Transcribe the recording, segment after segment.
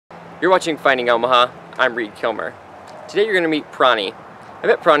You're watching Finding Omaha. I'm Reed Kilmer. Today you're going to meet Pranith. I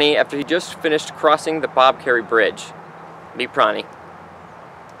met Pranith after he just finished crossing the Bob Carey Bridge. Meet Pranith.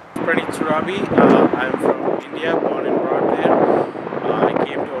 Pranith. I'm from India, born and brought there. I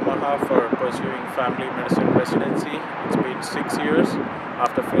came to Omaha for pursuing family medicine residency. It's been 6 years.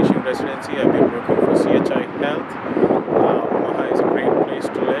 After finishing residency, I've been working for CHI Health. Omaha is a great place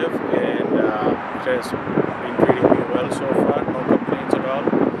to live, and it has been treating me well so far. No complaints at all.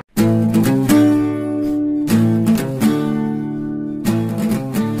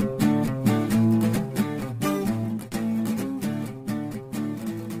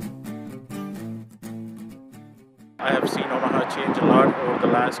 I have seen Omaha change a lot over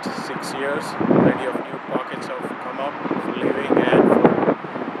the last 6 years. Plenty of new pockets have come up for living and for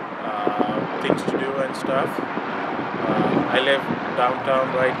things to do and stuff. I live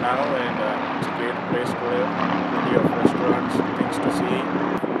downtown right now, and it's a great place to live. Plenty of restaurants, things to see.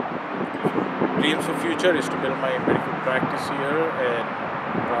 Dreams for future is to build my medical practice here, and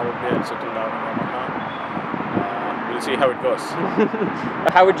probably I'll settle down in Omaha. We'll see how it goes.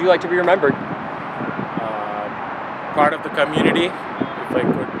 How would you like to be remembered? Part of the community. If I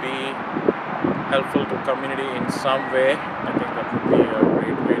could be helpful to community in some way, I think that would be a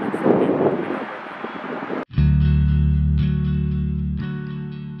great way to